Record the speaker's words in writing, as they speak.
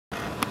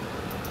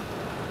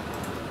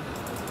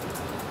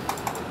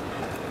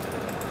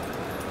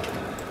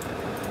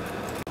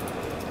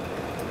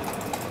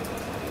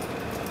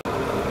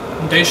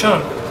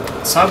Deshaun,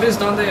 ¿sabes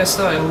dónde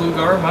está el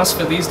lugar más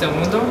feliz del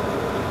mundo?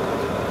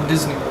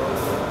 Disney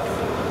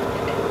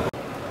World.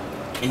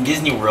 In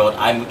Disney World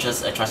hay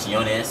muchas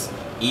atracciones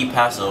y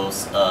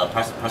pasos,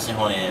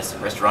 pasiones,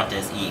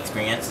 restaurantes y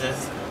experiencias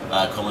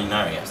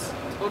culinarias.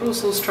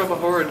 Todos los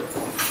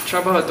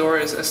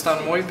trabajadores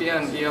están muy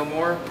bien y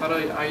amor para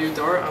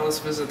ayudar a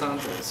los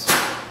visitantes.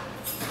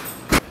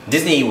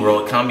 Disney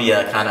World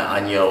cambia cada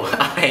año.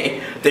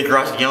 Hay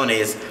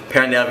decoraciones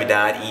para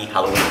Navidad y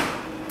Halloween.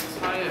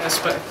 Hay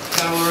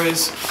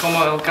espectaculares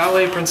como el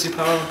gala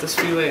principal,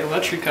 desfile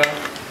eléctrica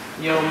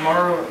y el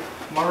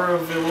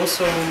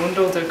maravilloso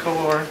mundo de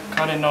color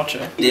cada noche.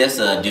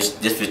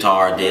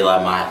 Disfrutar de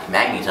la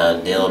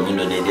magnitud del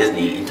mundo de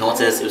Disney.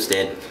 Entonces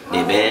usted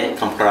debe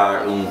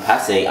comprar un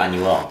pase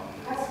anual.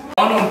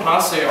 Con un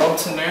pase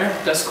obtener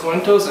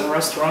descuentos en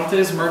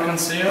restaurantes,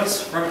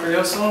 mercancías,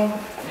 recreación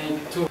y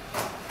tour.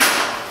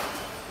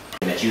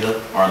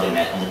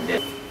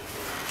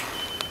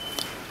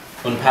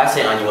 Un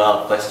pase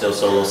anual cuesta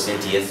solo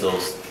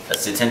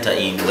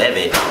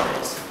 $79.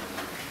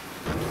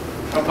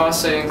 El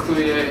pase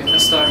incluye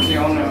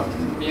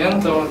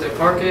estacionamiento de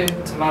parque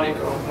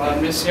temático, la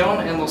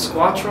admisión en los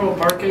 4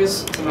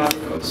 parques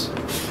temáticos.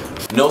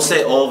 No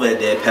se olvide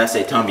del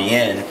pase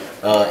también,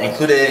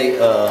 incluye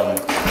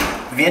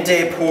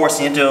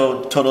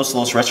 20% todos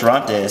los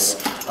restaurantes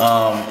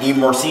y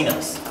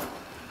morcinas.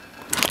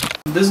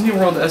 Disney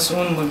World es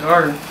un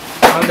lugar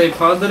donde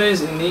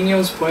padres y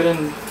niños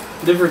pueden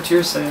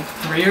divertirse,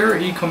 reír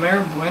y comer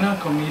buena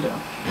comida.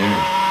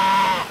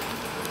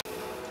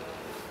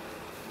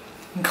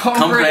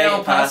 Compre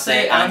el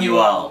pase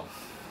anual.